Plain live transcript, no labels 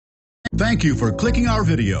Thank you for clicking our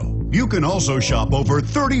video. You can also shop over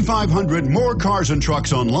 3,500 more cars and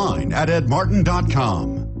trucks online at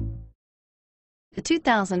edmartin.com. The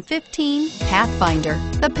 2015 Pathfinder.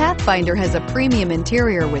 The Pathfinder has a premium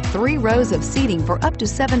interior with 3 rows of seating for up to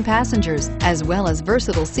 7 passengers, as well as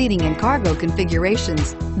versatile seating and cargo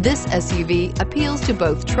configurations. This SUV appeals to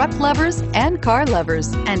both truck lovers and car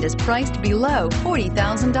lovers and is priced below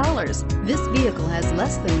 $40,000. This vehicle has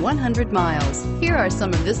less than 100 miles. Here are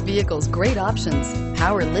some of this vehicle's great options: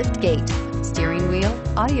 power lift gate, steering wheel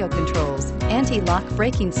audio controls, anti-lock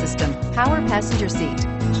braking system, power passenger seat,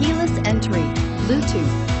 keyless entry,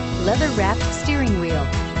 Bluetooth, leather-wrapped steering wheel,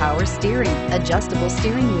 power steering, adjustable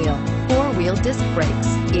steering wheel, 4-wheel disc brakes.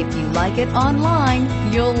 If you like it online,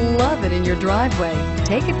 you'll love it in your driveway.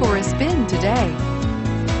 Take it for a spin today.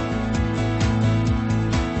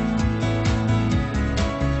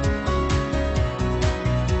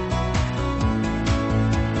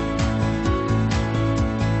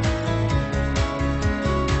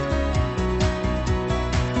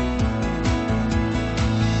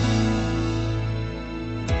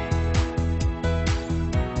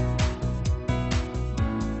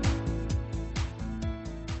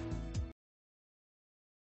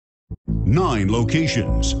 Nine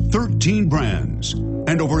locations, 13 brands,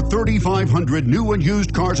 and over 3,500 new and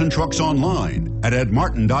used cars and trucks online at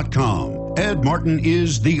edmartin.com. Ed Martin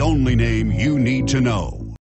is the only name you need to know.